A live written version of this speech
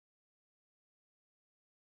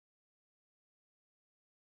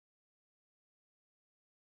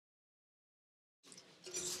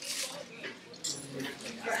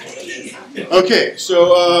Okay,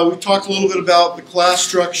 so we talked a little bit about the class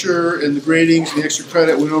structure and the gradings and the extra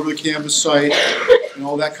credit, went over the Canvas site and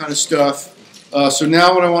all that kind of stuff. So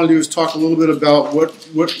now what I want to do is talk a little bit about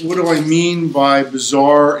what do I mean by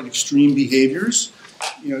bizarre and extreme behaviors.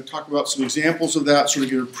 Talk about some examples of that, sort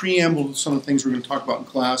of get a preamble to some of the things we're going to talk about in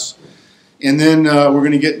class. And then we're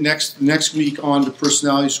going to get next week on to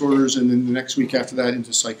personality disorders, and then the next week after that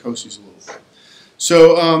into psychoses a little bit.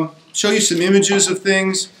 So show you some images of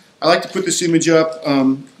things. I like to put this image up.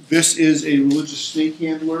 This is a religious snake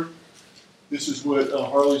handler. This is what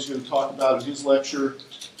Harley's going to talk about in his lecture.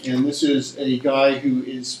 And this is a guy who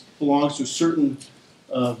belongs to a certain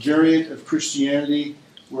variant of Christianity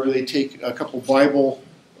where they take a couple Bible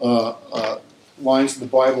lines in the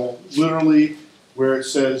Bible literally, where it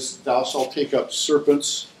says, "Thou shalt take up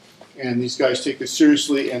serpents." And these guys take this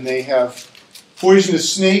seriously, and they have poisonous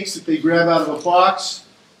snakes that they grab out of a box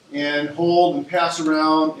and hold and pass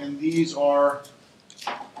around, and these are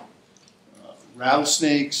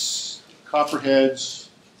rattlesnakes, copperheads,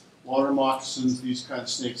 water moccasins, these kind of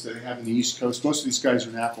snakes that they have in the East Coast. Most of these guys are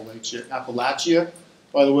in Appalachia.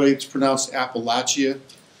 By the way, it's pronounced Appalachia.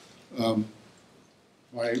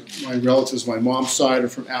 My relatives, my mom's side, are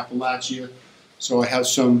from Appalachia, so I have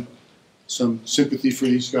some sympathy for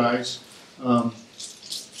these guys.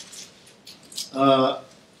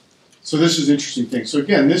 So this is an interesting thing. So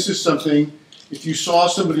again, this is something, if you saw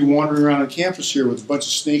somebody wandering around on campus here with a bunch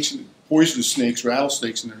of snakes, poisonous snakes,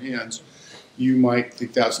 rattlesnakes in their hands, you might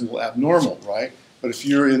think that's a little abnormal, right? But if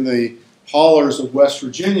you're in the hollers of West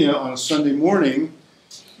Virginia on a Sunday morning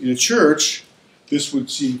in a church, this would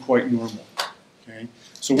seem quite normal. Okay?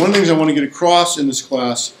 So one of the things I want to get across in this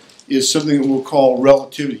class is something that we'll call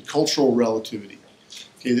relativity, cultural relativity.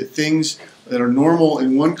 Okay, that things that are normal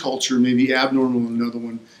in one culture may be abnormal in another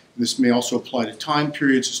one. And this may also apply to time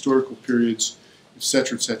periods, historical periods,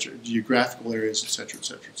 etc., geographical areas, etc.,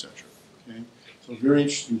 etc. Okay? So very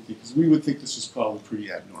interesting thing, because we would think this is probably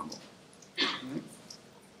pretty abnormal. Right?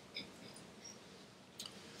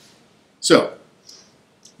 So,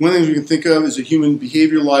 one of the things we can think of is that human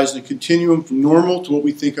behavior lies in a continuum from normal to what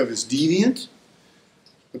we think of as deviant.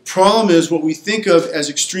 The problem is what we think of as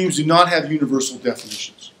extremes do not have universal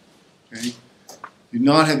definitions. Okay? Do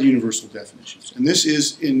not have universal definitions. And this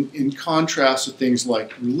is in contrast to things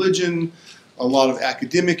like religion, a lot of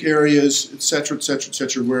academic areas, etc.,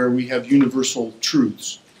 where we have universal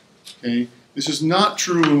truths. Okay? This is not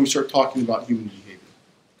true when we start talking about human behavior.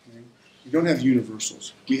 Okay? We don't have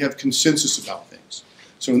universals. We have consensus about things.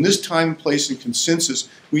 So in this time, place, and consensus,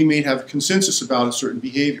 we may have consensus about a certain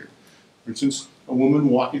behavior. For instance, a woman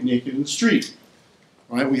walking naked in the street.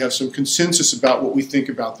 Right? We have some consensus about what we think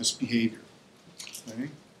about this behavior. Okay?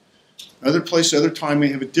 Other place, other time may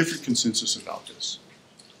have a different consensus about this.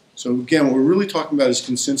 So again, what we're really talking about is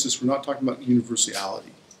consensus. We're not talking about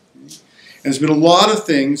universality. Okay? And there's been a lot of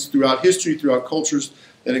things throughout history, throughout cultures,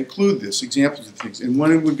 that include this, examples of things. And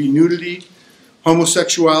one would be nudity.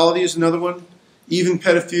 Homosexuality is another one. Even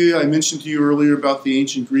pedophilia, I mentioned to you earlier about the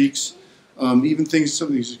ancient Greeks. Even things,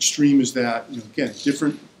 something as extreme as that. Again,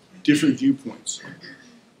 different viewpoints.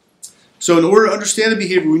 So in order to understand a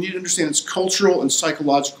behavior, we need to understand its cultural and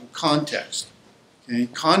psychological context. Okay?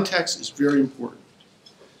 Context is very important.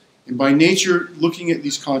 And by nature, looking at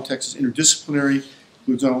these contexts is interdisciplinary,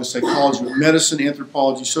 includes not only psychology, but medicine,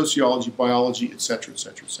 anthropology, sociology, biology, etc.,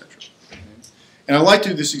 etc., etc. Okay? And I like to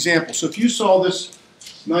do this example. So if you saw this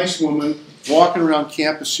nice woman walking around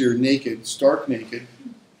campus here naked, stark naked,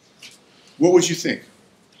 what would you think?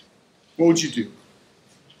 What would you do?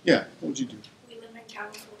 Yeah, what would you do?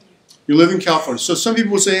 You live in California. So some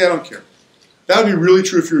people would say, hey, I don't care. That would be really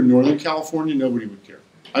true if you're in Northern California. Nobody would care.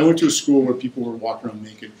 I went to a school where people were walking around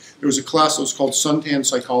naked. There was a class that was called Suntan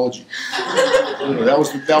Psychology.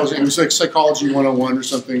 It was like Psychology 101 or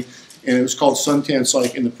something, and it was called Suntan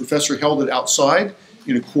Psych, and the professor held it outside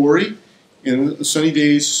in a quarry, and on sunny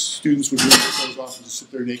days, students would rip their clothes off and just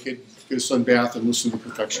sit there naked, get a sun bath, and listen to the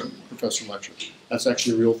professor lecture. That's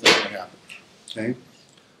actually a real thing that happened. Okay?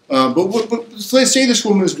 But let's say this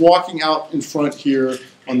woman is walking out in front here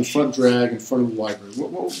on the front drag in front of the library.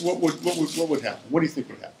 What would happen? What do you think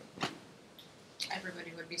would happen?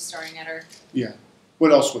 Everybody would be staring at her. Yeah.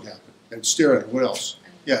 What else would happen? They'd stare at her. What else?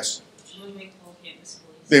 Yes.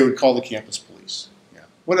 They would call the campus police. Yeah.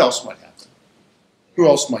 What else might happen? Who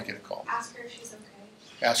else might get a call? Ask her if she's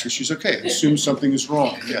okay. Ask her if she's okay. Assume something is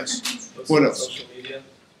wrong. Yes. What else? Social media.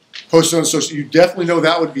 Post it on social. You definitely know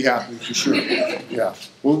that would be happening for sure. Yeah.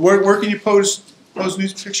 Well, where can you post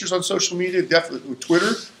these pictures on social media? Definitely with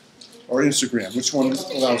Twitter or Instagram. Which one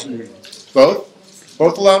allows nudity? Both.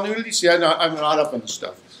 Both allow nudity. See, I'm not up on this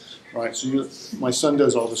stuff. right? So my son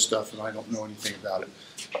does all this stuff, and I don't know anything about it,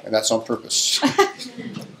 and that's on purpose.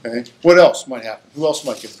 Okay. What else might happen? Who else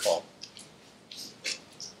might get a call?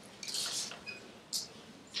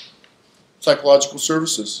 Psychological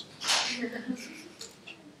services.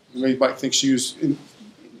 You might think she was,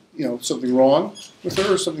 something wrong with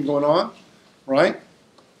her or something going on, right?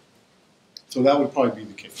 So that would probably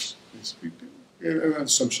be the case. An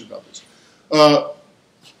assumption about this.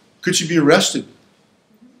 Could she be arrested?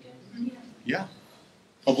 Yeah.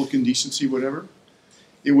 Public indecency, whatever.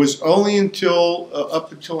 It was only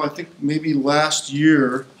up until I think maybe last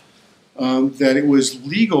year that it was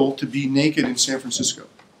legal to be naked in San Francisco.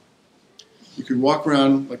 You could walk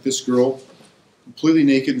around like this girl, completely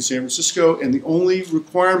naked in San Francisco, and the only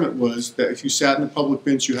requirement was that if you sat in a public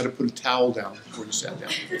bench, you had to put a towel down before you sat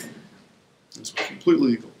down. It was completely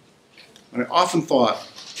legal. And I often thought,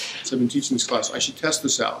 as I've been teaching this class, I should test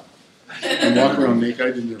this out and walk around naked.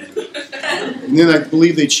 I didn't ever do it. And then I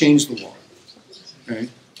believe they changed the law. Okay?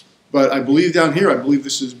 But I believe down here, I believe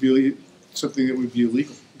this is something that would be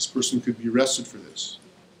illegal. This person could be arrested for this.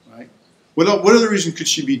 Right? What other reason could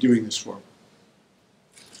she be doing this for?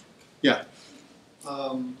 Yeah.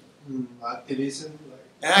 Activism.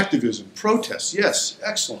 Activism, protests, yes,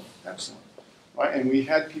 excellent, excellent. Right? And we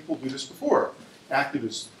had people do this before,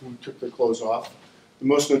 activists who took their clothes off. The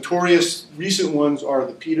most notorious recent ones are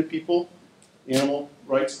the PETA people, animal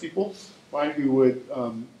rights people, right, who would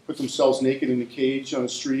put themselves naked in a cage on a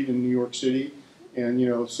street in New York City and,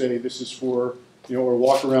 say this is for, or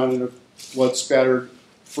walk around in a blood-spattered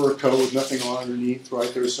fur coat with nothing on underneath,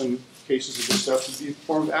 right? There's some cases of this stuff to be a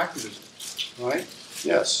form of activism, right?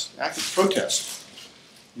 Yes, active protest.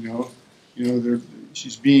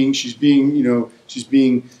 She's being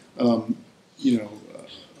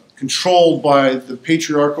controlled by the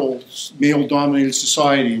patriarchal, male-dominated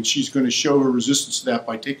society, and she's going to show her resistance to that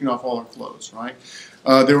by taking off all her clothes, right?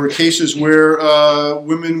 There were cases where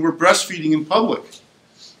women were breastfeeding in public,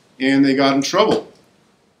 and they got in trouble.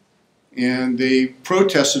 And they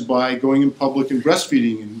protested by going in public and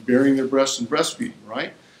breastfeeding and baring their breasts and breastfeeding,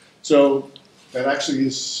 right? So that actually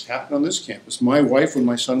has happened on this campus. My wife, when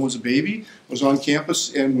my son was a baby, was on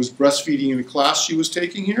campus and was breastfeeding in a class she was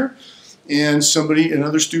taking here. And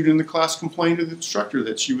another student in the class complained to the instructor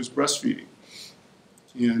that she was breastfeeding.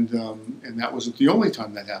 And that wasn't the only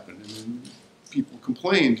time that happened. And then people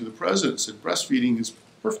complained to the president, said breastfeeding is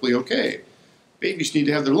perfectly okay. Babies need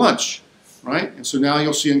to have their lunch. Right? And so now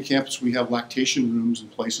you'll see on campus we have lactation rooms and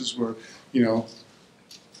places where,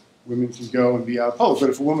 women can go and be out of public. But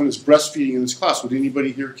if a woman is breastfeeding in this class, would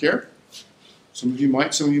anybody here care? Some of you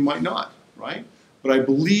might not, right? But I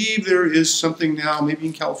believe there is something now, maybe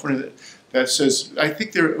in California, that says, I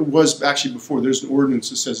think there was actually before, there's an ordinance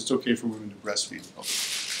that says it's okay for women to breastfeed in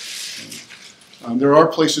public. There are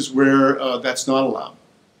places where that's not allowed.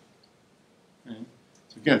 Okay?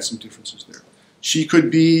 So again, some differences there. She could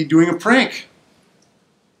be doing a prank.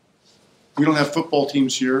 We don't have football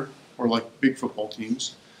teams here, or like big football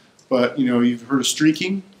teams, but you've heard of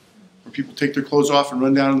streaking, where people take their clothes off and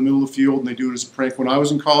run down in the middle of the field, and they do it as a prank. When I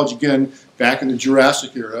was in college, again, back in the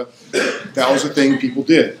Jurassic era, that was a thing people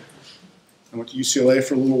did. I went to UCLA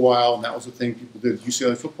for a little while, and that was the thing people did.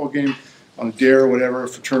 UCLA football game, on a dare or whatever,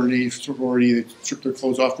 fraternity, sorority, they strip their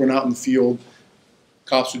clothes off, run out in the field.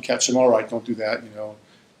 Cops would catch them. All right, don't do that,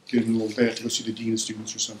 Get in a little bit, go see the dean of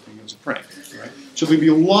students or something as a prank, right? So there'll be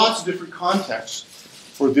lots of different contexts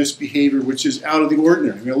for this behavior, which is out of the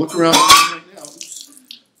ordinary. I mean, look around the room right now. Oops.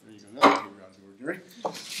 There you go. Another behavior out of the ordinary.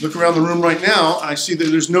 Look around the room right now, and I see that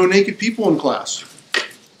there's no naked people in class.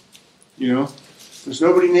 There's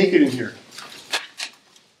nobody naked in here.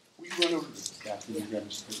 Will you run over to the bathroom and grab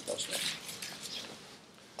this stuff?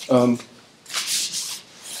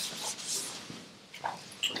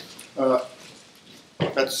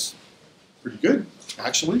 That's pretty good,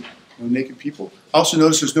 actually. No naked people. I also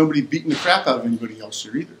notice there's nobody beating the crap out of anybody else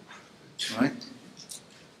here either, right?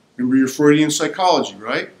 Remember your Freudian psychology,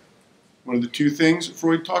 right? One of the two things that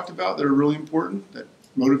Freud talked about that are really important, that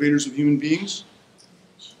motivators of human beings,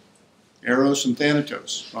 eros and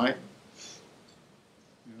thanatos, right?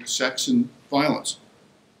 Sex and violence,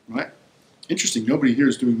 right? Interesting, nobody here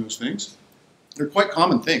is doing those things. They're quite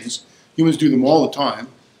common things. Humans do them all the time.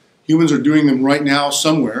 Humans are doing them right now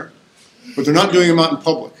somewhere, but they're not doing them out in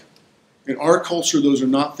public. In our culture, those are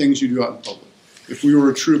not things you do out in public. If we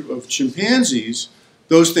were a troop of chimpanzees,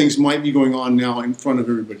 those things might be going on now in front of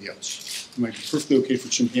everybody else. It might be perfectly okay for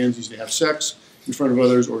chimpanzees to have sex in front of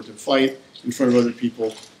others or to fight in front of other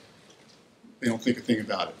people. They don't think a thing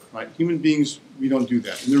about it, right? Human beings, we don't do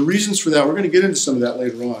that. And there are reasons for that. We're going to get into some of that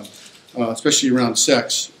later on, especially around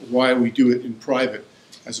sex, why we do it in private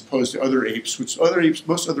as opposed to other apes, which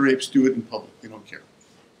most other apes do it in public. They don't care,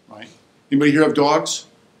 right? Anybody here have dogs?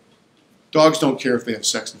 Dogs don't care if they have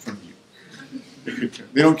sex in front of you. They could care.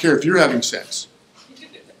 They don't care if you're having sex.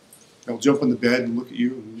 They'll jump on the bed and look at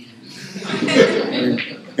you.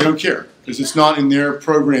 They don't care because it's not in their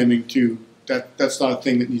programming to that's not a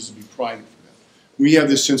thing that needs to be private for them. We have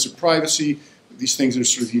this sense of privacy. These things are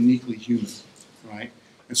sort of uniquely human, right?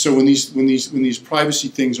 And so when these privacy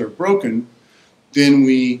things are broken, then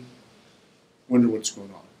we wonder what's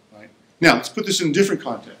going on, right? Now let's put this in a different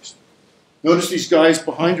context. Notice these guys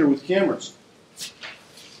behind her with cameras.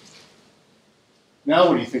 Now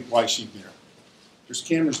what do you think? Why is she there? There's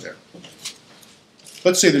cameras there.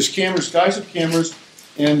 Let's say there's cameras, guys with cameras,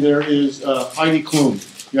 and there is Heidi Klum.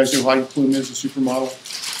 You guys know who Heidi Klum is, the supermodel?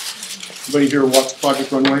 Anybody here watch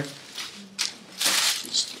Project Runway?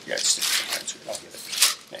 Yeah, I'll get it.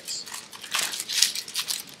 Thanks.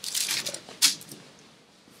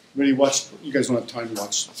 Anybody watch? You guys don't have time to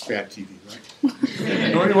watch bad TV,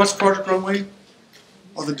 right? Nobody watch Project Runway?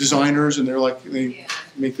 All the designers, and they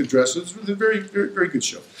make the dresses. It's a very, very, very good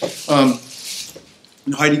show.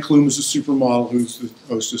 And Heidi Klum is the supermodel who's the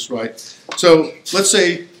hostess, right? So let's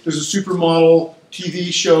say there's a supermodel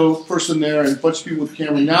TV show person there and a bunch of people with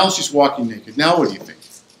camera. Now she's walking naked. Now what do you think?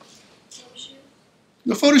 Photo shoot.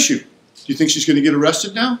 The photo shoot. Do you think she's going to get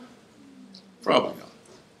arrested now? Probably not.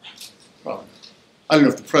 Probably not. I don't know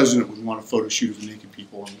if the president would want a photo shoot of naked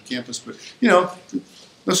people on the campus, but, you know,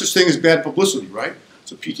 no such thing as bad publicity, right?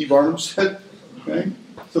 So P.T. Barnum said, okay?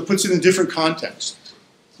 So it puts it in a different context,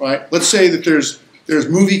 right? Let's say that there's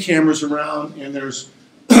movie cameras around and there's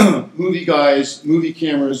movie guys, movie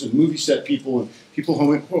cameras, and movie set people, and people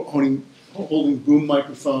holding boom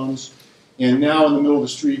microphones. And now in the middle of the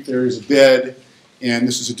street there is a bed, and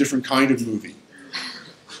this is a different kind of movie.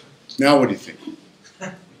 Now what do you think?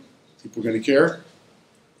 People are going to care?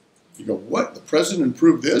 You go, what? The president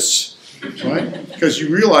approved this? Right? Because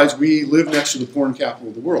you realize we live next to the porn capital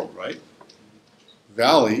of the world, right?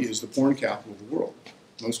 Valley is the porn capital of the world.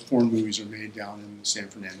 Most porn movies are made down in the San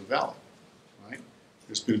Fernando Valley, right?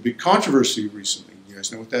 There's been a big controversy recently. You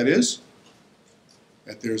guys know what that is?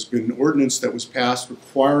 That there's been an ordinance that was passed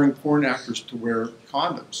requiring porn actors to wear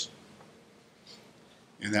condoms.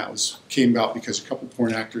 And that came about because a couple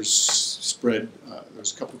porn actors spread,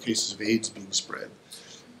 there's a couple cases of AIDS being spread.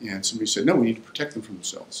 And somebody said, no, we need to protect them from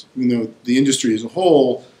themselves. Even though the industry as a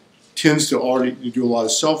whole tends to already do a lot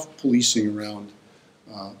of self-policing around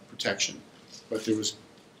protection. But there was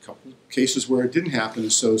a couple cases where it didn't happen,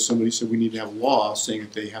 and so somebody said we need to have a law saying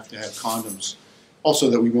that they have to have condoms. Also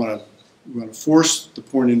that we want to force the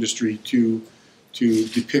porn industry to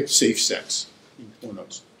depict safe sex in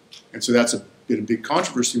pornos. And so that's been a big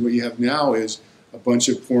controversy. What you have now is a bunch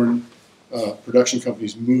of porn production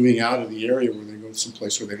companies moving out of the area where they go to some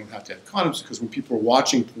place where they don't have to have condoms, because when people are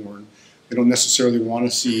watching porn, they don't necessarily want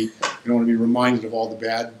to see, they don't want to be reminded of all the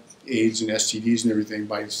bad AIDS and STDs and everything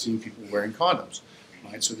by seeing people wearing condoms.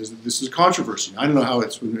 Right? So this is a controversy. I don't know if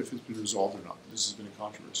it's been resolved or not, but this has been a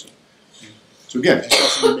controversy. Okay. So again, if you saw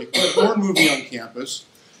somebody make a porn movie on campus,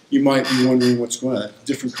 you might be wondering what's going on.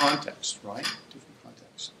 Different context, right? Different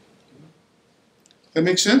context. That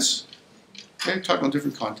makes sense? Okay, talking about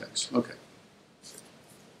different contexts. Okay.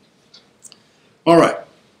 All right.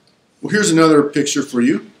 Well, here's another picture for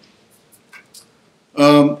you.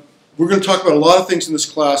 We're going to talk about a lot of things in this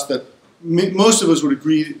class that most of us would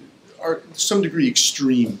agree are to some degree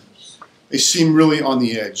extreme. They seem really on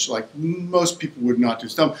the edge, like most people would not do.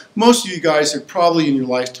 Now, most of you guys have probably in your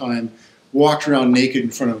lifetime walked around naked in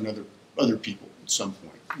front of other people at some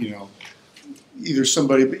point. You know, either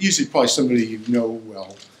somebody, but usually probably somebody you know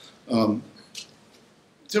well.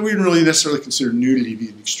 So we didn't really necessarily consider nudity to be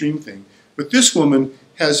an extreme thing. But this woman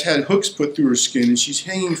has had hooks put through her skin, and she's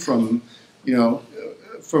hanging from, you know,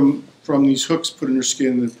 from these hooks put in her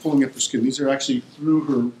skin, and they're pulling up her skin. These are actually through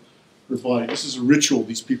her body. This is a ritual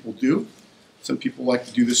these people do. Some people like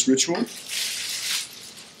to do this ritual.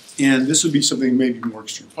 And this would be something maybe more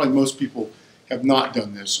extreme. Probably most people have not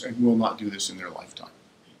done this and will not do this in their lifetime.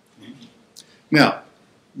 Okay. Now,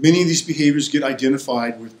 many of these behaviors get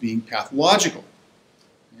identified with being pathological.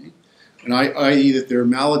 Okay. And i.e. that they're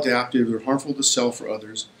maladaptive, they're harmful to self or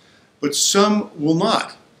others. But some will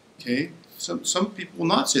not. Okay. Some people will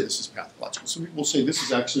not say this is pathological. Some people will say this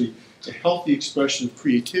is actually a healthy expression of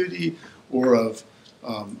creativity or of,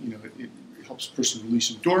 you know, it helps a person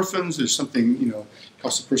release endorphins. There's something, you know,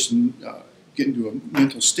 helps a person get into a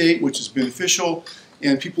mental state which is beneficial.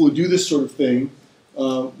 And people who do this sort of thing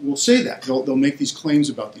will say that. They'll make these claims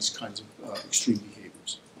about these kinds of extreme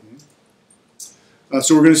behaviors.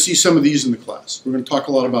 So we're going to see some of these in the class. We're going to talk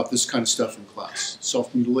a lot about this kind of stuff in class,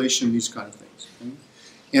 self-mutilation, these kind of things. Okay?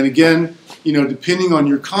 And again, depending on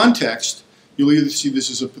your context, you'll either see this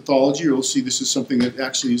as a pathology or you'll see this as something that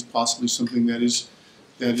actually is possibly something that is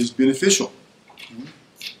beneficial.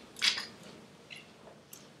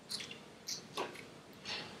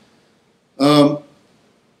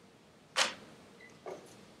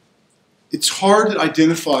 It's hard to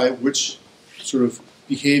identify which sort of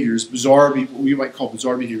behaviors, what we might call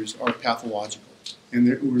bizarre behaviors, are pathological. And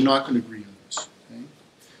we're not going to agree on this.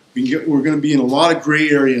 Okay? We're going to be in a lot of gray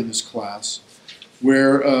area in this class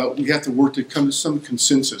where we have to work to come to some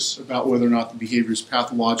consensus about whether or not the behavior is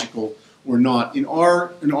pathological or not in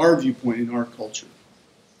our viewpoint, in our culture.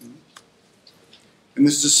 Okay? And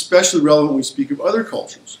this is especially relevant when we speak of other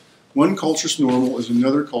cultures. One culture's normal is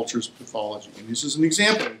another culture's pathology. And this is an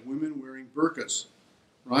example of women wearing burqas,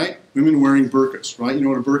 right? Women wearing burqas, right? You know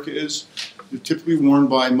what a burqa is? They're typically worn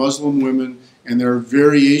by Muslim women, and there are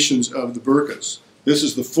variations of the burqas. This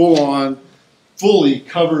is the full-on, fully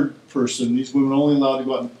covered person. These women are only allowed to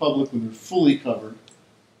go out in public when they're fully covered.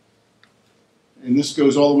 And this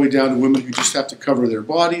goes all the way down to women who just have to cover their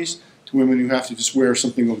bodies, to women who have to just wear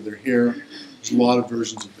something over their hair. There's a lot of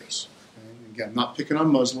versions of this. Again, I'm not picking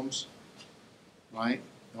on Muslims, right?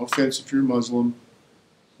 No offense if you're Muslim.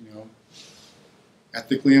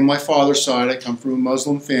 Ethically on my father's side, I come from a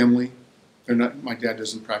Muslim family. My dad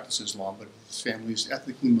doesn't practice Islam, but his family is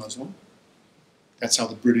ethically Muslim. That's how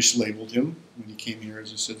the British labeled him when he came here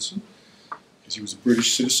as a citizen, because he was a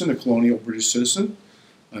British citizen, a colonial British citizen.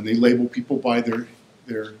 And they label people by their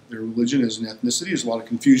religion as an ethnicity. There's a lot of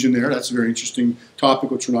confusion there. That's a very interesting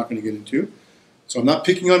topic, which we're not going to get into. So I'm not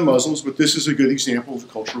picking on Muslims, but this is a good example of the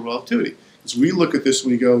cultural relativity. As we look at this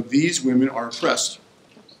and we go, these women are oppressed.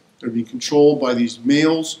 They're being controlled by these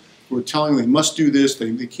males who are telling them they must do this,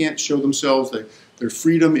 they can't show themselves, their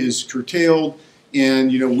freedom is curtailed,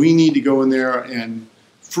 and we need to go in there and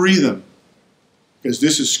free them. Because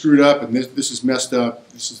this is screwed up and this is messed up,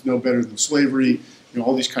 this is no better than slavery,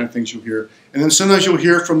 all these kind of things you'll hear. And then sometimes you'll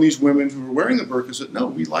hear from these women who are wearing the burqas that, no,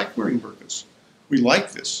 we like wearing burqas. We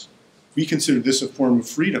like this. We consider this a form of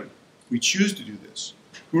freedom. We choose to do this.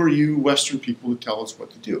 Who are you Western people to tell us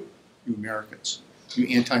what to do? You Americans. You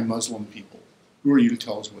anti-Muslim people. Who are you to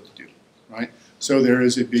tell us what to do? Right? So there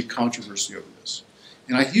is a big controversy over this.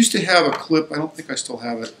 And I used to have a clip, I don't think I still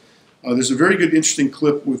have it. There's a very good, interesting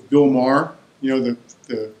clip with Bill Maher, the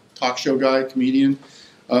talk show guy, comedian,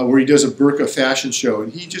 where he does a burqa fashion show.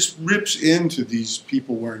 And he just rips into these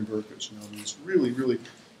people wearing burqas. It's really, really...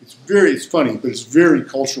 It's funny, but it's very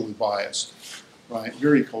culturally biased, right?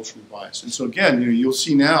 Very culturally biased. And so again, you'll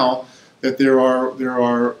see now that there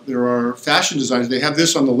are fashion designers. They have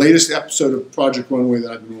this on the latest episode of Project Runway that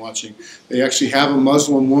I've been watching. They actually have a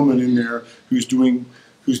Muslim woman in there who's doing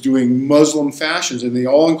Muslim fashions, and they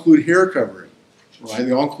all include hair covering, right?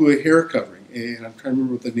 They all include a hair covering. And I'm trying to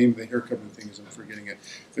remember what the name of the hair covering thing is. I'm forgetting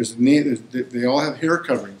it. They all have hair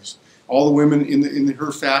coverings. All the women in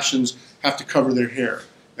her fashions have to cover their hair.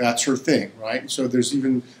 That's her thing, right? So there's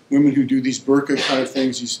even women who do these burqa kind of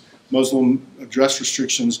things, these Muslim dress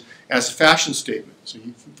restrictions as a fashion statement. So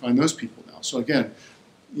you can find those people now. So again,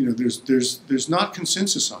 there's not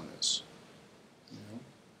consensus on this.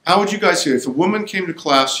 How would you guys feel if a woman came to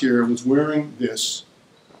class here and was wearing this?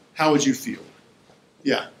 How would you feel?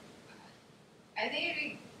 Yeah. I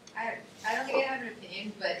think I don't think I have an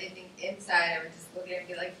opinion, but I think inside I would just look at it and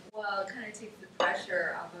be like, well, it kind of takes the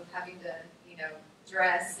pressure off of having to,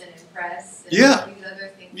 dress and impress and all these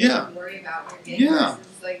other things that you worry about when you're getting dresses.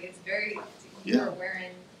 Like, it's very, you're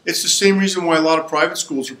wearing... It's the same reason why a lot of private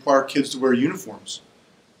schools require kids to wear uniforms.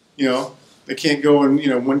 They can't go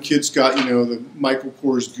and, one kid's got, the Michael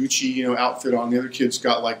Kors Gucci, outfit on. The other kid's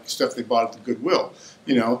got, like, stuff they bought at the Goodwill,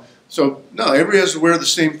 So, no, everybody has to wear the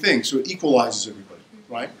same thing, so it equalizes everybody,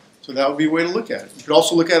 right? So that would be a way to look at it. You could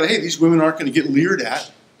also look at it, hey, these women aren't going to get leered at.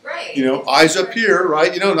 Right. Eyes up here,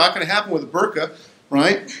 right? Not going to happen with a burqa,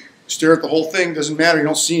 right? Stare at the whole thing, doesn't matter. You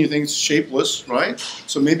don't see anything, it's shapeless, right?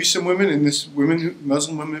 So maybe some women,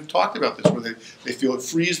 Muslim women have talked about this, where they feel it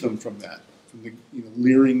frees them from that, from the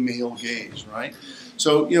leering male gaze, right?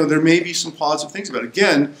 So, there may be some positive things about it.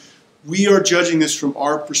 Again, we are judging this from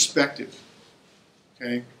our perspective,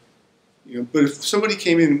 okay? But if somebody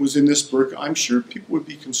came in and was in this burqa, I'm sure people would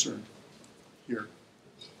be concerned here.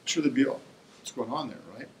 I'm sure they'd be, oh, what's going on there,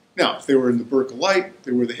 right? Now, if they were in the burqa light,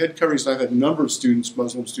 they wear the head coverings. I've had a number of students,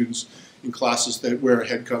 Muslim students, in classes that wear a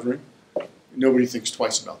head covering. Nobody thinks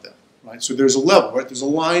twice about that, right? So there's a level, right? There's a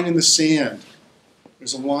line in the sand.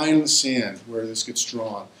 There's a line in the sand where this gets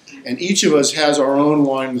drawn. And each of us has our own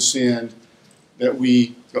line in the sand that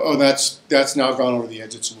we go, oh, that's now gone over the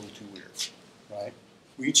edge, it's a little too weird, right?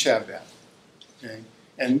 We each have that, okay?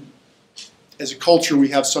 And as a culture, we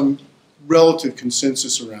have some relative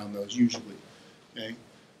consensus around those, usually, okay?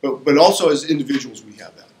 But also as individuals, we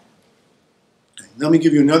have that. Okay. Let me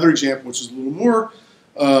give you another example, which is a little more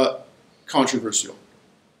controversial.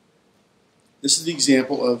 This is the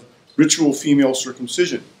example of ritual female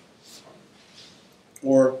circumcision,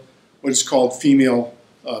 or what is called female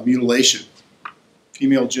mutilation,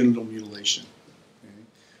 female genital mutilation. Okay.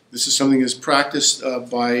 This is something that's practiced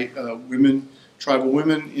by women, tribal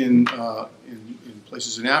women in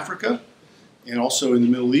places in Africa and also in the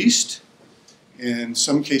Middle East. In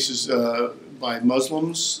some cases by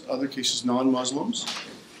Muslims, other cases non-Muslims.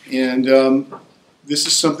 And this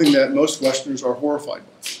is something that most Westerners are horrified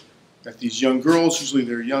by. That these young girls, usually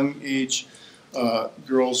they're young age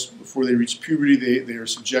girls, before they reach puberty, they are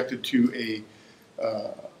subjected to a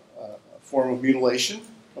form of mutilation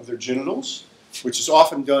of their genitals, which is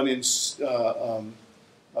often done in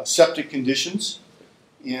septic conditions,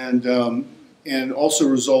 and also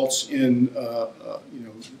results in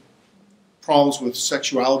problems with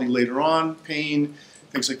sexuality later on, pain,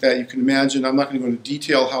 things like that. You can imagine. I'm not going to go into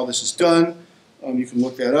detail how this is done. You can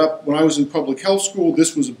look that up. When I was in public health school,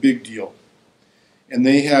 this was a big deal, and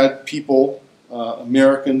they had people,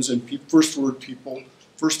 Americans and first world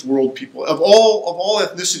people of all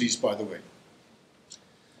ethnicities, by the way,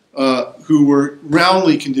 who were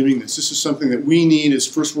roundly condemning this. This is something that we need as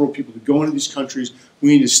first world people to go into these countries.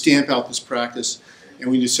 We need to stamp out this practice, and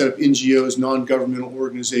we need to set up NGOs, non-governmental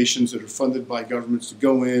organizations that are funded by governments to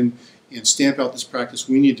go in and stamp out this practice.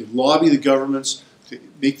 We need to lobby the governments to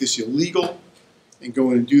make this illegal and go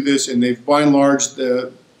in and do this. And they've, by and large,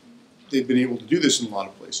 they've been able to do this in a lot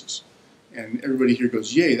of places. And everybody here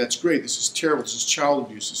goes, yay, that's great. This is terrible. This is child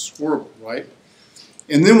abuse. This is horrible, right?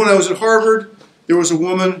 And then when I was at Harvard, there was a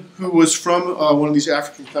woman who was from one of these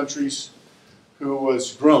African countries who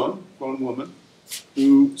was grown woman,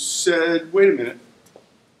 who said, wait a minute,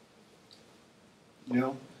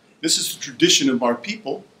 this is the tradition of our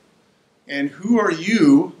people, and who are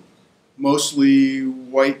you, mostly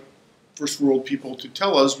white first world people, to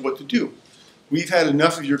tell us what to do? We've had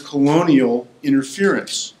enough of your colonial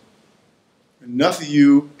interference. Enough of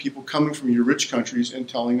you people coming from your rich countries and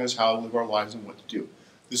telling us how to live our lives and what to do.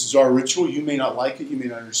 This is our ritual. You may not like it, you may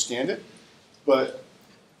not understand it, but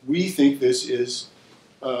we think this is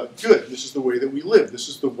good. This is the way that we live. This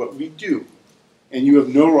is what we do. And you have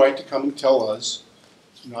no right to come and tell us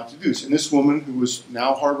not to do this. And this woman, who was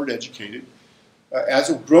now Harvard educated,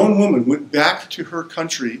 as a grown woman, went back to her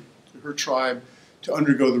country, to her tribe, to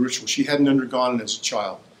undergo the ritual. She hadn't undergone it as a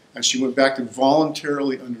child. And she went back to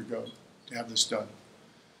voluntarily undergo, to have this done.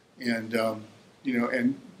 And,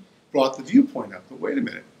 and brought the viewpoint up. But wait a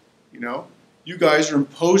minute, you guys are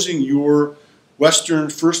imposing your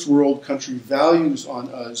Western first world country values on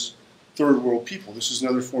us third world people. This is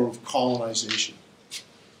another form of colonization,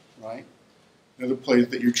 right? Another place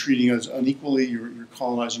that you're treating us unequally, you're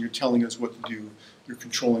colonizing, you're telling us what to do, you're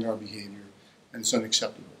controlling our behavior, and it's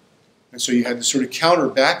unacceptable. And so you had this sort of counter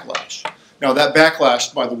backlash. Now that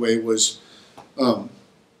backlash, by the way, was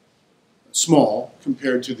small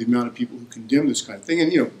compared to the amount of people who condemn this kind of thing.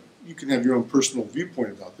 And you can have your own personal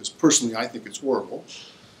viewpoint about this. Personally, I think it's horrible,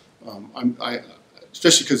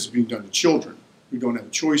 especially because it's being done to children who don't have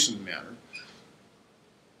a choice in the matter.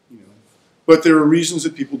 But there are reasons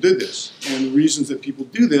that people did this, and the reasons that people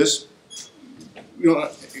do this, we're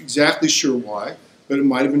not exactly sure why, but it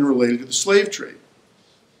might have been related to the slave trade.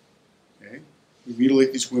 Okay, we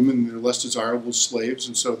mutilate these women, and they're less desirable as slaves,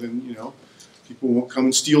 and so then people won't come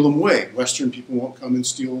and steal them away. Western people won't come and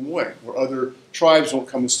steal them away, or other tribes won't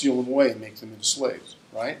come and steal them away and make them into slaves.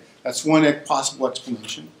 Right? That's one possible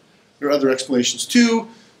explanation. There are other explanations too,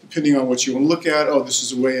 depending on what you want to look at. Oh, this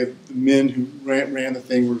is a way of the men who ran the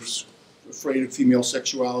thing were afraid of female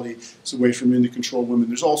sexuality. It's a way for men to control women.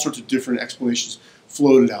 There's all sorts of different explanations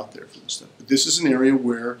floated out there for this stuff. But this is an area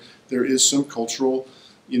where there is some cultural,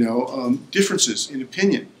 differences in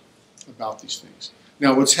opinion about these things.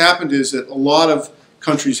 Now, what's happened is that a lot of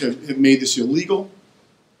countries have made this illegal.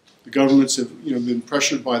 The governments have, been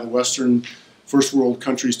pressured by the Western first world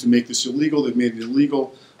countries to make this illegal. They've made it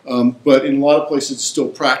illegal. But in a lot of places, it's still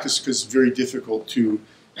practiced because it's very difficult to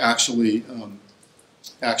actually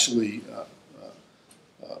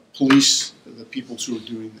police the people who are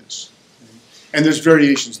doing this. Okay? And there's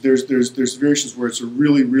variations. There's variations where it's a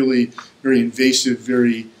really, really very invasive,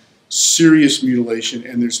 very serious mutilation,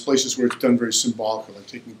 and there's places where it's done very symbolically, like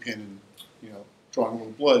taking a pin and drawing a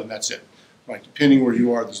little blood, and that's it. Right? Depending where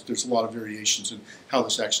you are, there's a lot of variations in how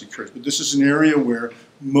this actually occurs. But this is an area where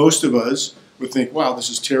most of us would think, wow, this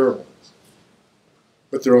is terrible.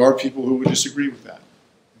 But there are people who would disagree with that.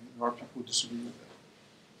 There are people who disagree with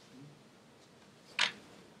that.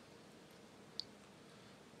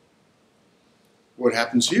 What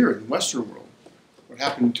happens here in the Western world? What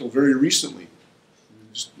happened until very recently,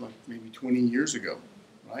 just like maybe 20 years ago,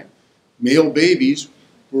 right? Male babies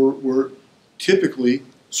were typically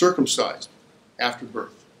circumcised after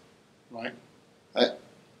birth, right?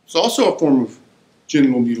 It's also a form of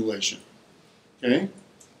genital mutilation, okay?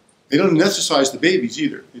 They don't anesthetize the babies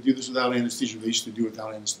either. They do this without anesthesia. They used to do it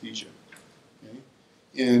without anesthesia, okay?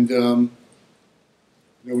 And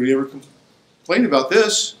nobody ever complained about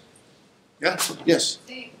this. Yeah, yes?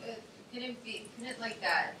 Couldn't like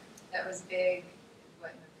that was big,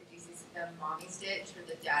 what, the mommy stitch or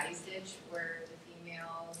the daddy stitch, where the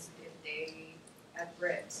females, if they have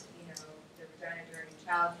ripped, their vagina during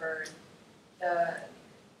childbirth, the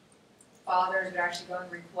fathers would actually go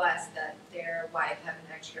and request that their wife have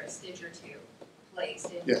an extra stitch or two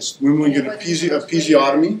placed. Yes, women would get a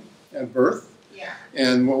episiotomy at birth. Yeah.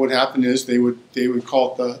 And what would happen is they would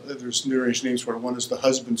call it there's various names for it. One is the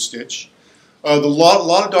husband stitch. A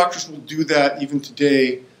lot of doctors will do that even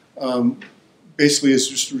today, basically as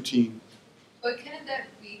just routine. But couldn't that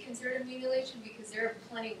be considered a mutilation? Because there are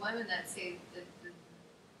plenty of women that say that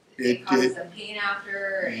it causes them pain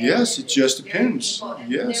after. Yes, it just depends.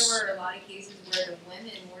 And yes. There were a lot of cases where the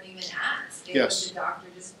women weren't even asked. Yes. The doctor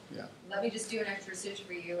just, let me just do an extra stitch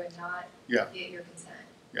for you and not get your consent.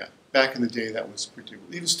 Yeah, back in the day that was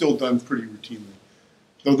even still done pretty routinely.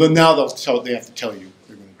 Though now they have to tell you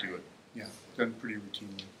they're going to do it. Yeah, done pretty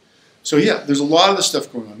routinely. So yeah, there's a lot of this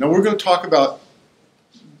stuff going on. Now we're going to talk about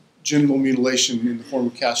genital mutilation in the form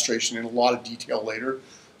of castration in a lot of detail later.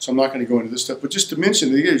 So I'm not going to go into this stuff, but just to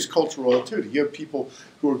mention, there's cultural relativity. You have people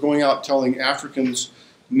who are going out telling Africans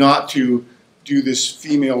not to do this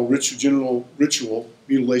female genital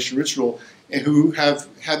mutilation ritual, and who have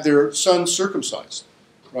had their sons circumcised,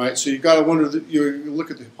 right? So you've got to wonder, you look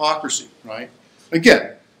at the hypocrisy, right?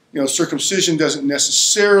 Again, circumcision doesn't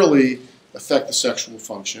necessarily affect the sexual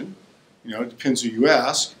function. It depends who you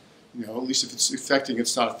ask. At least if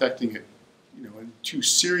it's not affecting it, in too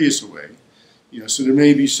serious a way. So there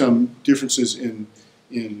may be some differences in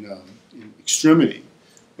extremity,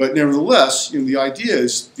 but nevertheless, the idea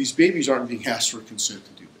is these babies aren't being asked for consent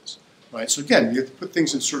to do this, right? So again, you have to put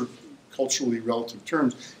things in sort of culturally relative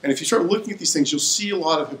terms, and if you start looking at these things, you'll see a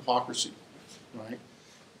lot of hypocrisy, right?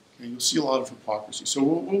 Okay, you'll see a lot of hypocrisy. So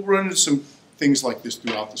we'll run into some things like this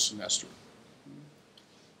throughout the semester.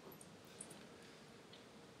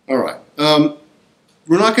 All right.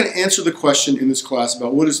 We're not going to answer the question in this class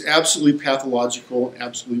about what is absolutely pathological and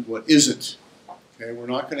absolutely what isn't. Okay, we're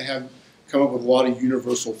not going to come up with a lot of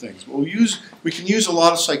universal things. But we can use a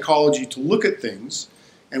lot of psychology to look at things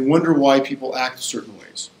and wonder why people act certain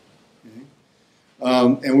ways.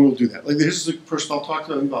 Okay? And we'll do that. Like this is a person I'll talk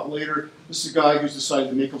to you about later. This is a guy who's decided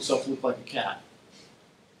to make himself look like a cat.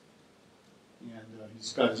 And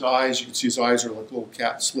he's got his eyes. You can see his eyes are like little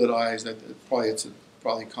cat slit eyes. It's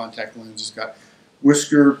probably contact lens. He's got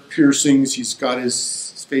whisker piercings, he's got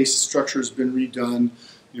his face structure has been redone,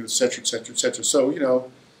 et cetera, et cetera, et cetera. So, we're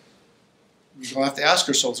going to have to ask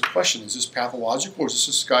ourselves a question: is this pathological, or is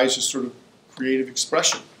this guy's just sort of creative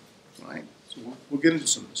expression, right? So we'll get into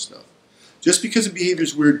some of this stuff. Just because a behavior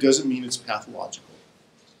is weird doesn't mean it's pathological.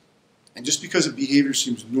 And just because a behavior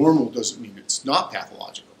seems normal doesn't mean it's not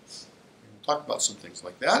pathological. We'll talk about some things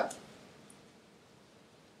like that.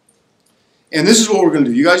 And this is what we're going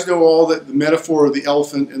to do. You guys know all the metaphor of the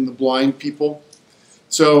elephant and the blind people.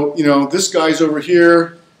 So, this guy's over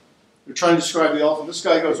here. They're trying to describe the elephant. This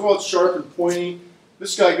guy goes, oh, it's sharp and pointy.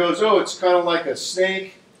 This guy goes, oh, it's kind of like a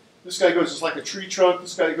snake. This guy goes, it's like a tree trunk.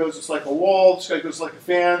 This guy goes, it's like a wall. This guy goes like a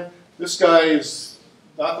fan. This guy is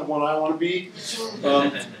not the one I want to be.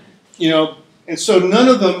 And so none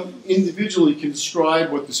of them individually can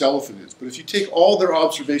describe what this elephant is. But if you take all their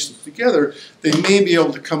observations together, they may be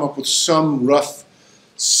able to come up with some rough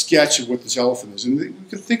sketch of what this elephant is. And we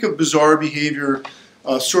can think of bizarre behavior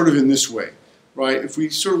sort of in this way, right? If we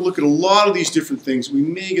sort of look at a lot of these different things, we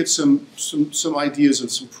may get some ideas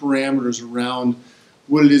and some parameters around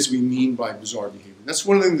what it is we mean by bizarre behavior. That's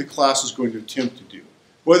one thing the class is going to attempt to do.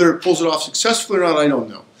 Whether it pulls it off successfully or not, I don't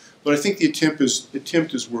know. But I think the attempt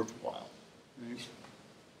is worthwhile.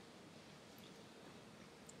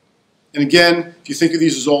 And again, if you think of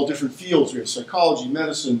these as all different fields, we have psychology,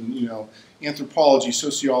 medicine, anthropology,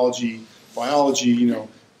 sociology, biology,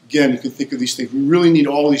 again, you can think of these things. We really need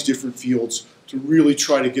all these different fields to really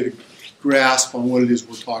try to get a grasp on what it is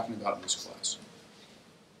we're talking about in this class.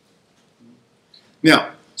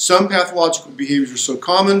 Now, some pathological behaviors are so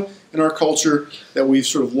common, in our culture that we've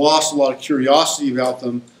sort of lost a lot of curiosity about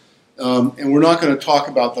them. And we're not going to talk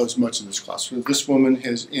about those much in this class. So this woman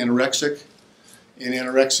is anorexic, and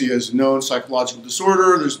anorexia is a known psychological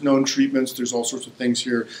disorder. There's known treatments. There's all sorts of things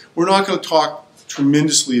here. We're not going to talk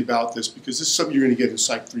tremendously about this because this is something you're going to get in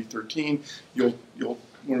Psych 313. You'll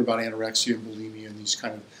learn about anorexia and bulimia and these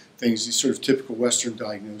kind of things, these sort of typical Western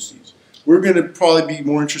diagnoses. We're going to probably be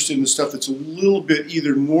more interested in the stuff that's a little bit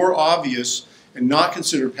either more obvious and not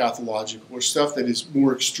considered pathological, or stuff that is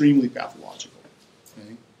more extremely pathological.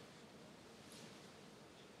 Okay?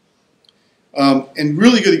 And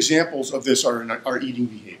really good examples of this are in our eating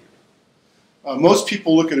behavior. Most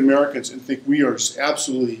people look at Americans and think we are just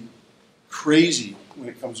absolutely crazy when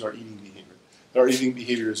it comes to our eating behavior. Our eating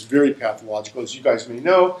behavior is very pathological. As you guys may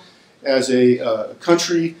know, as a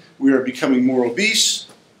country, we are becoming more obese.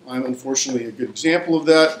 I'm unfortunately a good example of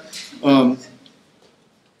that.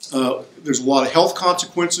 There's a lot of health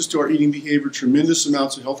consequences to our eating behavior, tremendous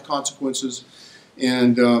amounts of health consequences,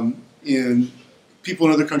 and people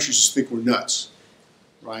in other countries just think we're nuts,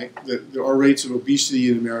 right? Our rates of obesity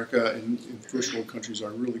in America and in first world countries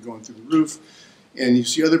are really going through the roof, and you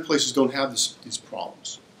see other places don't have these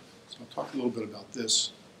problems. So I'll talk a little bit about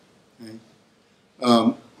this.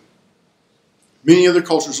 Okay? Many other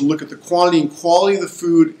cultures will look at the quantity and quality of the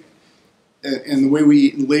food and the way we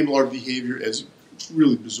eat and label our behavior as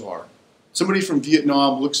really bizarre. Somebody from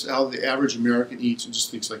Vietnam looks at how the average American eats and just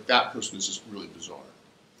thinks like that person is just really bizarre,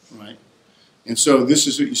 right? And so this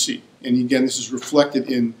is what you see. And again, this is reflected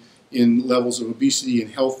in levels of obesity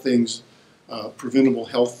and health things, preventable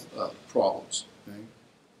health problems. Okay?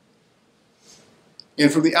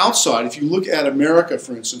 And from the outside, if you look at America,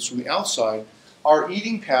 for instance, from the outside, our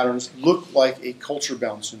eating patterns look like a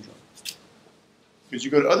culture-bound syndrome. Because you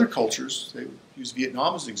go to other cultures, they use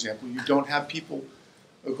Vietnam as an example, you don't have people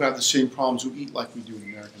who have the same problems, who eat like we do in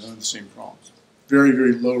America. They don't have the same problems. Very,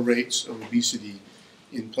 very low rates of obesity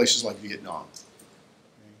in places like Vietnam.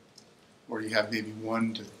 Okay? Where you have maybe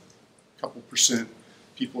 1 to a couple %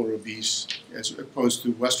 people are obese, as opposed to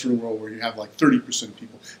the Western world where you have like 30% of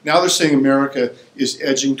people. Now they're saying America is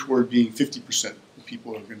edging toward being 50% of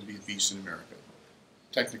people are going to be obese in America.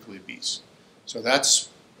 Technically obese. So that's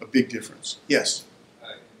a big difference. Yes?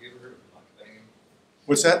 Have you ever heard of mukbanging?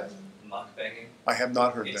 What's that? Mukbanging? I have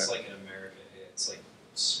not heard It's that. like in America, it's like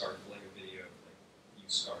like a video of like you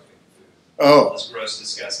scarfing food. Oh. It's gross,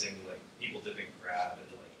 disgusting, like people dipping crab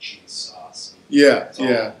into like cheese sauce. Yeah, It's all-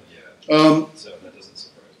 yeah. So that doesn't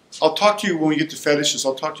surprise me. I'll talk to you when we get to fetishes.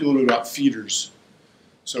 I'll talk to you a little bit about feeders.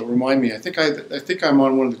 So remind me. I think I'm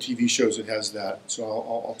on one of the TV shows that has that. So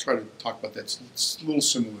I'll try to talk about that. It's a little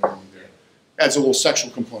similar to me there. Adds a little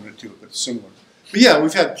sexual component to it, but it's similar. But yeah,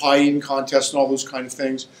 we've had pie eating contests and all those kind of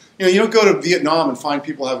things. You know, you don't go to Vietnam and find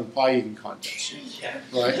people having pie eating contests,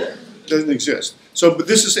 right? It doesn't exist. So, but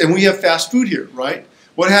this is, and we have fast food here, right?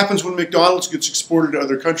 What happens when McDonald's gets exported to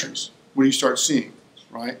other countries? What do you start seeing,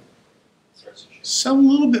 right? Some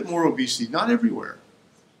little bit more obesity, not everywhere.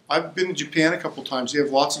 I've been to Japan a couple times. They have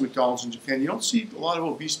lots of McDonald's in Japan. You don't see a lot of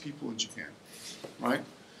obese people in Japan, right?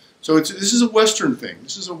 So this is a Western thing.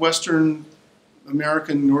 This is a Western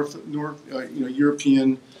American,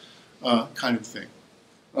 European kind of thing.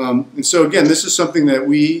 And so again, this is something that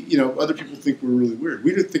other people think we're really weird.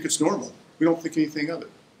 We don't think it's normal. We don't think anything of it,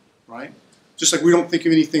 right? Just like we don't think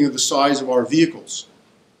of anything of the size of our vehicles,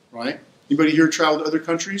 right? Anybody here travel to other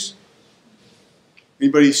countries?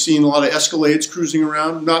 Anybody seen a lot of Escalades cruising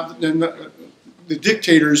around? Not the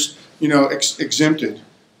dictators, exempted.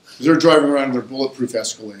 They're driving around in their bulletproof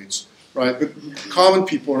Escalades, right? But common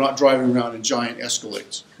people are not driving around in giant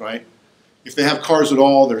Escalades, right? If they have cars at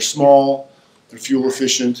all, they're small, they're fuel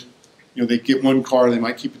efficient. They get one car, they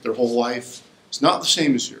might keep it their whole life. It's not the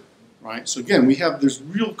same as here, right? So again, there's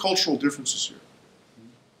real cultural differences here.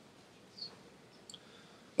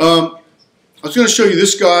 I was going to show you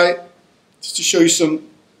this guy, just to show you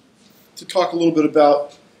to talk a little bit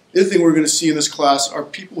about. The other thing we're going to see in this class are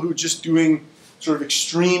people who are just doing sort of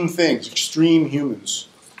extreme things, extreme humans.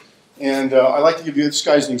 And I like to give you this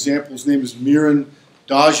guy as an example. His name is Miran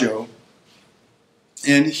Dajo.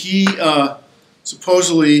 And he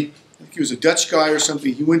supposedly, I think he was a Dutch guy or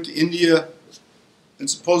something, he went to India and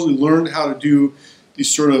supposedly learned how to do these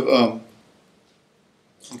sort of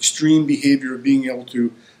extreme behavior of being able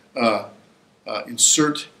to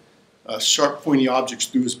insert sharp, pointy objects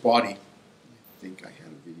through his body. I think I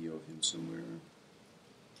had a video of him somewhere.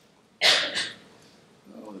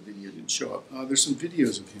 Oh, the video didn't show up. There's some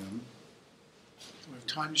videos of him. Do I have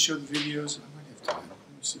time to show the videos? I might have time. Let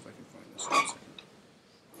me see if I can find this. 1 second.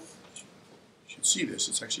 You should see this.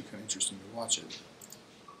 It's actually kind of interesting to watch it.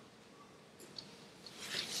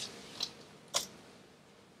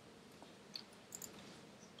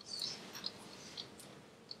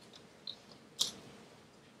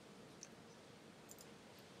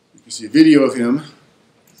 You see a video of him.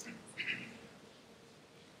 Let's get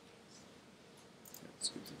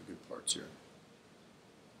to the good parts here.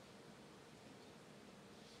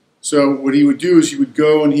 So what he would do is he would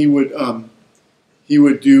go and he would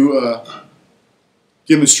do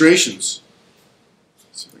demonstrations.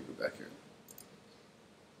 Let's see if I can go back here.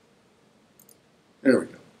 There we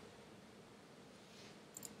go.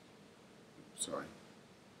 Sorry.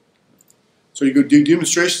 So you go do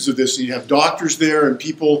demonstrations of this, and you have doctors there and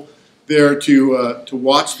people there to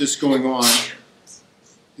watch this going on.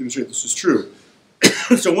 Demonstrate this is true.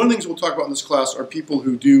 So one of the things we'll talk about in this class are people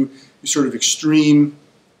who do sort of extreme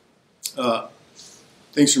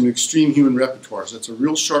things from extreme human repertoires. That's a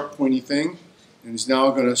real sharp, pointy thing, and he's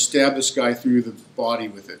now going to stab this guy through the body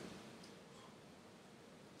with it.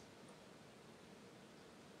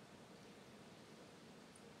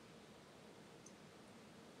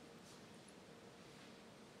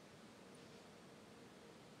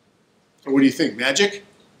 So what do you think? Magic?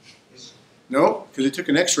 No, because they took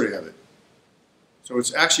an x-ray of it. So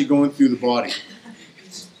it's actually going through the body.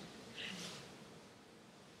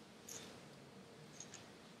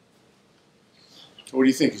 So what do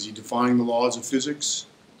you think? Is he defying the laws of physics?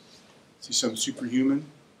 Is he some superhuman?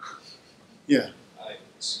 Yeah. What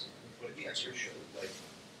did the X-ray show? Like,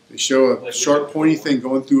 they show a like sharp, pointy thing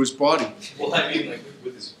going through his body. well, I mean, like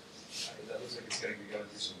with his, that looks like it's going to be going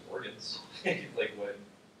through some organs. Like what?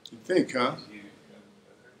 You think, huh? You,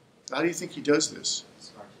 How do you think he does this?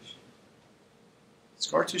 scar tissue.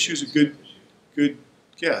 Scar tissue is a good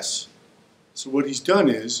guess. So what he's done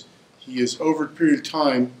is he has over a period of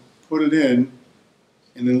time put it in,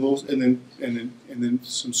 and then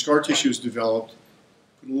some scar tissue is developed.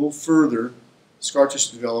 Put a little further, scar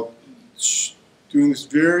tissue developed. Doing this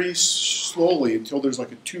very slowly until there's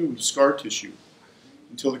like a tube of scar tissue,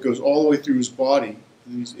 until it goes all the way through his body,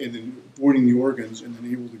 and then avoiding the organs, and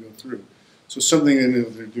then able to go through. So something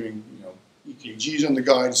that they're doing, EKGs on the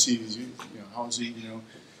guy to see, how is he,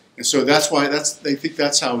 and so that's why they think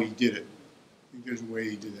that's how he did it. I think there's a way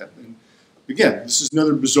he did that. And again, this is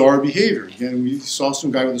another bizarre behavior. Again, we saw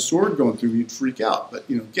some guy with a sword going through, you'd freak out. But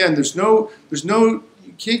again, you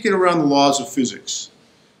can't get around the laws of physics,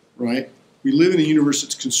 right? We live in a universe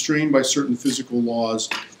that's constrained by certain physical laws.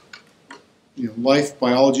 Life,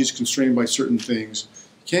 biology is constrained by certain things.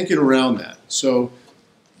 You can't get around that. So,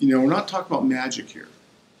 we're not talking about magic here.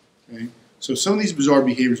 Okay? So some of these bizarre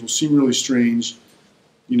behaviors will seem really strange.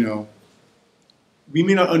 We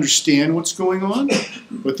may not understand what's going on,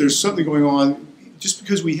 but there's something going on. Just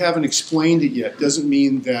because we haven't explained it yet doesn't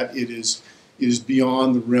mean that it is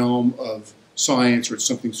beyond the realm of science or it's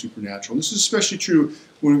something supernatural. And this is especially true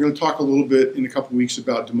when we're going to talk a little bit in a couple weeks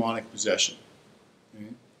about demonic possession.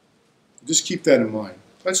 Okay? Just keep that in mind.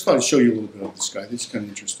 I just thought I'd show you a little bit of this guy. This is kind of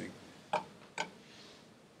interesting.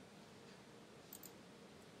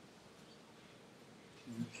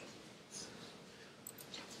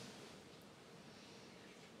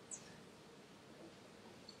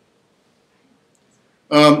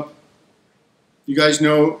 You guys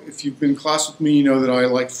know, if you've been in class with me, you know that I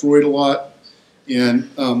like Freud a lot. And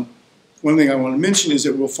one thing I want to mention is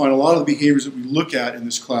that we'll find a lot of the behaviors that we look at in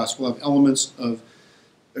this class will have elements of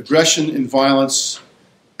aggression and violence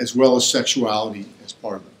as well as sexuality as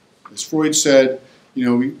part of them. As Freud said,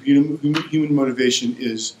 human motivation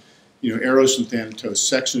is, eros and thanatos,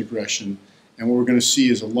 sex and aggression. And what we're going to see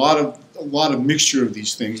is a lot of mixture of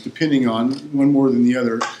these things, depending on, one more than the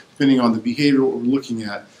other, depending on the behavior what we're looking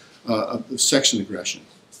at of sex and aggression.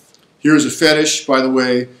 Here's a fetish, by the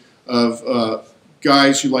way, of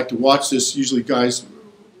guys who like to watch this. Usually guys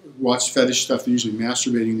watch fetish stuff. They're usually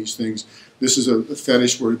masturbating these things. This is a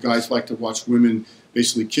fetish where guys like to watch women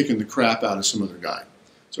basically kicking the crap out of some other guy.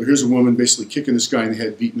 So here's a woman basically kicking this guy in the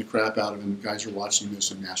head, beating the crap out of him. The guys are watching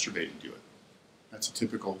this and masturbating to it. That's a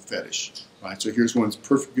typical fetish. Right? So here's one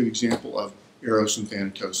perfect good example of eros and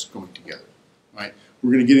thanatos going together. Right?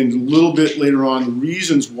 We're going to get into a little bit later on the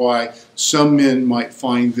reasons why some men might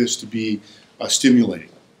find this to be stimulating.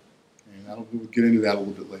 And we'll get into that a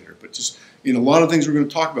little bit later. But just in a lot of things we're going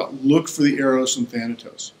to talk about, look for the eros and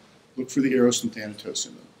thanatos. Look for the eros and thanatos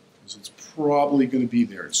in them. Because it's probably going to be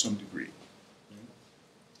there to some degree.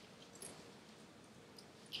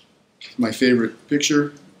 My favorite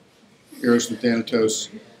picture, eros and thanatos.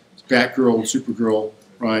 It's Batgirl and Supergirl,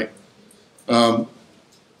 right? A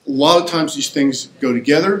lot of times these things go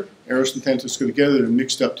together. Eros and thanatos go together. They're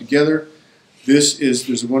mixed up together. There's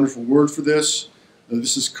a wonderful word for this.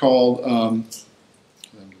 This is called, I'm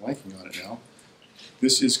blanking on it now.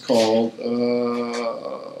 This is called, what do I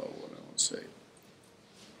want to say?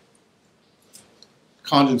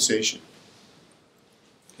 Condensation.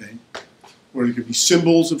 Okay? or it could be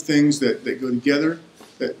symbols of things that go together,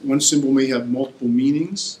 that one symbol may have multiple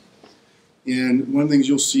meanings. And one of the things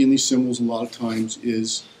you'll see in these symbols a lot of times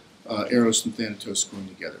is Eros and Thanatos going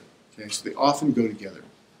together. Okay, so they often go together.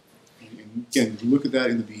 And again, if you look at that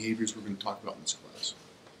in the behaviors we're going to talk about in this class.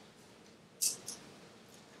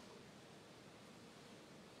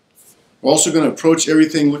 We're also going to approach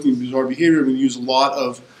everything looking at bizarre behavior. We're going to use a lot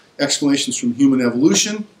of explanations from human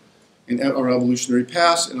evolution and our evolutionary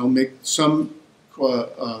past, and I'll make some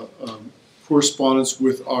correspondence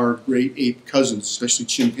with our great ape cousins, especially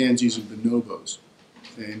chimpanzees and bonobos,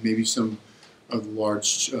 okay, and maybe some of the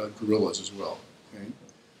large gorillas as well. Okay?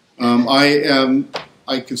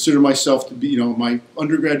 I consider myself to be, my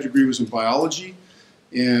undergrad degree was in biology,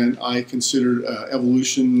 and I consider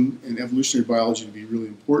evolution and evolutionary biology to be really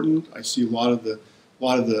important. I see a lot of the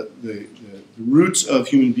roots of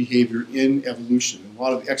human behavior in evolution. And a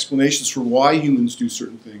lot of the explanations for why humans do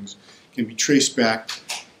certain things can be traced back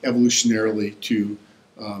evolutionarily to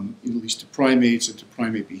at least to primates and to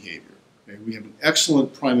primate behavior. Okay? We have an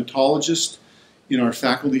excellent primatologist in our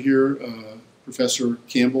faculty here, Professor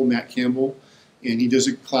Campbell, Matt Campbell, and he does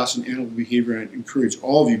a class in animal behavior, and I encourage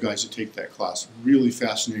all of you guys to take that class. Really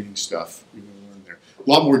fascinating stuff you're going to learn there. A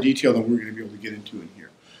lot more detail than we're going to be able to get into in here.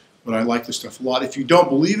 But I like this stuff a lot. If you don't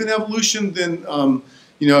believe in evolution, then, again,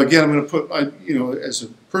 I'm going to put, as a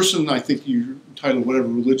person, I think you're entitled to whatever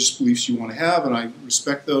religious beliefs you want to have, and I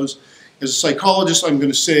respect those. As a psychologist, I'm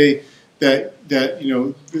going to say that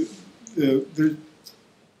the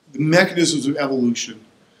mechanisms of evolution,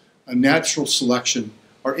 natural selection,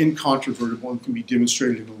 are incontrovertible and can be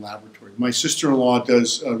demonstrated in a laboratory. My sister-in-law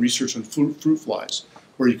does research on fruit flies,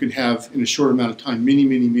 where you can have, in a short amount of time, many,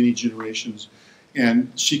 many, many generations.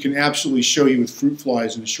 And she can absolutely show you with fruit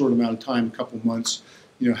flies in a short amount of time, a couple months,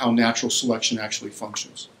 how natural selection actually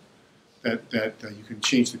functions. That you can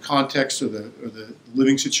change the context or the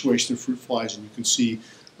living situation of fruit flies, and you can see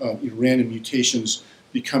random mutations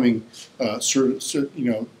becoming that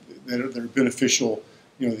are beneficial.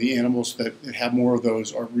 The animals that have more of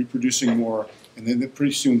those are reproducing more, and then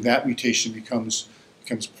pretty soon that mutation becomes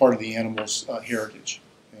part of the animal's heritage.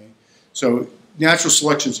 Okay? So natural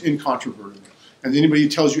selection is incontrovertible. And anybody who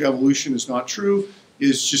tells you evolution is not true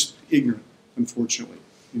is just ignorant, unfortunately.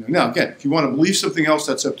 Now, again, if you want to believe something else,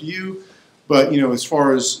 that's up to you. But as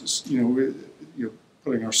far as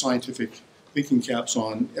putting our scientific thinking caps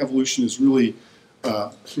on, evolution is really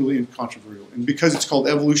incontrovertible. And because it's called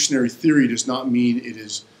evolutionary theory, does not mean it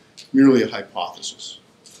is merely a hypothesis.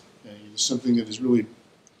 Okay? It's something that is really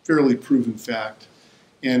fairly proven fact.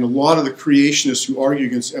 And a lot of the creationists who argue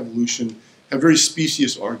against evolution have very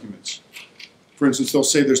specious arguments. For instance, they'll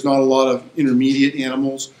say there's not a lot of intermediate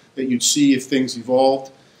animals that you'd see if things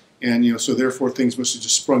evolved, and so therefore things must have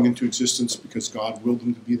just sprung into existence because God willed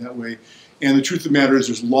them to be that way. And the truth of the matter is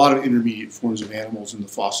there's a lot of intermediate forms of animals in the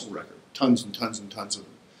fossil record, tons and tons and tons of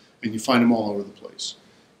them, and you find them all over the place.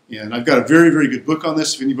 And I've got a very, very good book on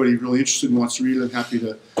this. If anybody really interested and wants to read it, I'm happy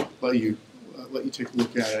to let you take a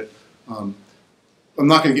look at it. I'm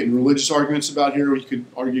not going to get in religious arguments about here. You could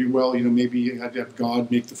argue, well, maybe you had to have God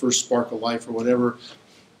make the first spark of life or whatever.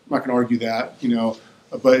 I'm not going to argue that,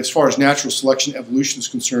 But as far as natural selection, evolution is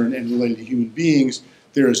concerned and related to human beings,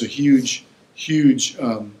 there is a huge, huge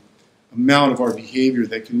amount of our behavior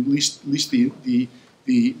that can, at least the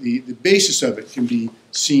basis of it can be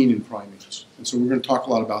seen in primates. And so we're going to talk a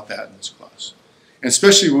lot about that in this class. And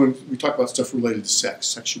especially when we talk about stuff related to sex,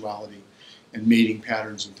 sexuality, and mating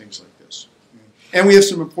patterns and things like this. And we have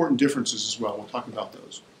some important differences as well. We'll talk about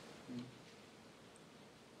those.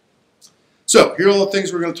 So here are all the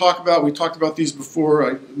things we're going to talk about. We talked about these before.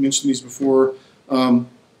 I mentioned these before.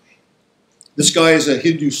 This guy is a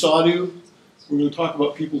Hindu sadhu. We're going to talk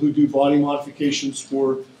about people who do body modifications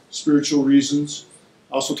for spiritual reasons.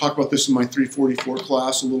 I also talk about this in my 344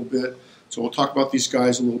 class a little bit. So we'll talk about these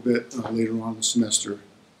guys a little bit later on in the semester.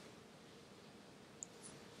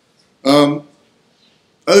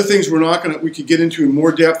 Other things we could get into in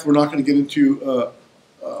more depth. We're not going to get into,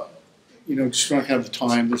 just not have the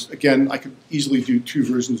time. Again, I could easily do 2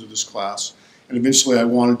 versions of this class, and eventually I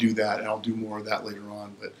want to do that, and I'll do more of that later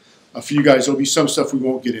on. But for you guys, there'll be some stuff we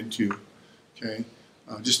won't get into, okay?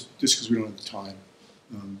 Just because we don't have the time.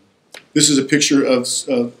 This is a picture of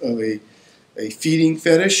a feeding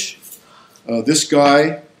fetish. This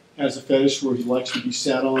guy has a fetish where he likes to be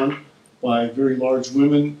sat on by very large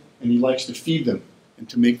women, and he likes to feed them and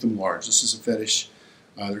to make them large. This is a fetish.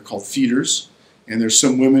 They're called feeders. And there's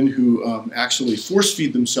some women who actually force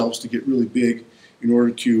feed themselves to get really big in order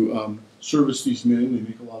to service these men. They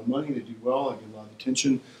make a lot of money. They do well. They get a lot of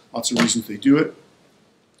attention. Lots of reasons they do it.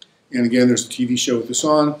 And again, there's a TV show with this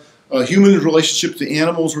on. Human relationship to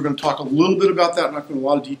animals, we're going to talk a little bit about that. I'm not going to go in a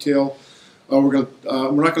lot of detail. We're not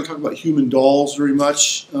going to talk about human dolls very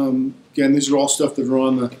much. Again, these are all stuff that are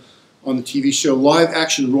on the TV show. Live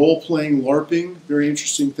action role playing, LARPing, very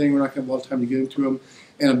interesting thing. We're not going to have a lot of time to get into them.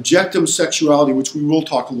 And objectum sexuality, which we will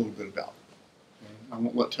talk a little bit about. Okay? I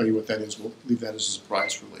won't tell you what that is. We'll leave that as a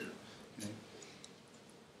surprise for later.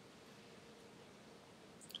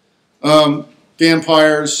 Okay?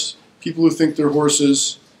 Vampires, people who think they're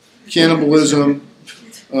horses, cannibalism,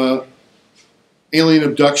 alien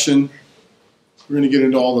abduction. We're going to get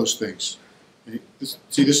into all those things. Okay?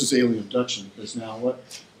 See, this is alien abduction because now what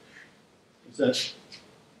is that?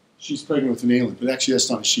 She's pregnant with an alien, but actually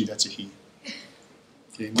that's not a she, that's a he.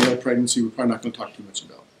 Okay, male pregnancy, we're probably not going to talk too much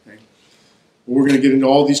about. Okay? But we're going to get into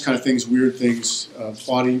all these kind of things, weird things,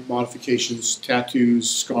 body modifications, tattoos,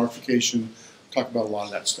 scarification, talk about a lot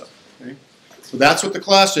of that stuff. Okay? So that's what the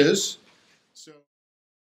class is.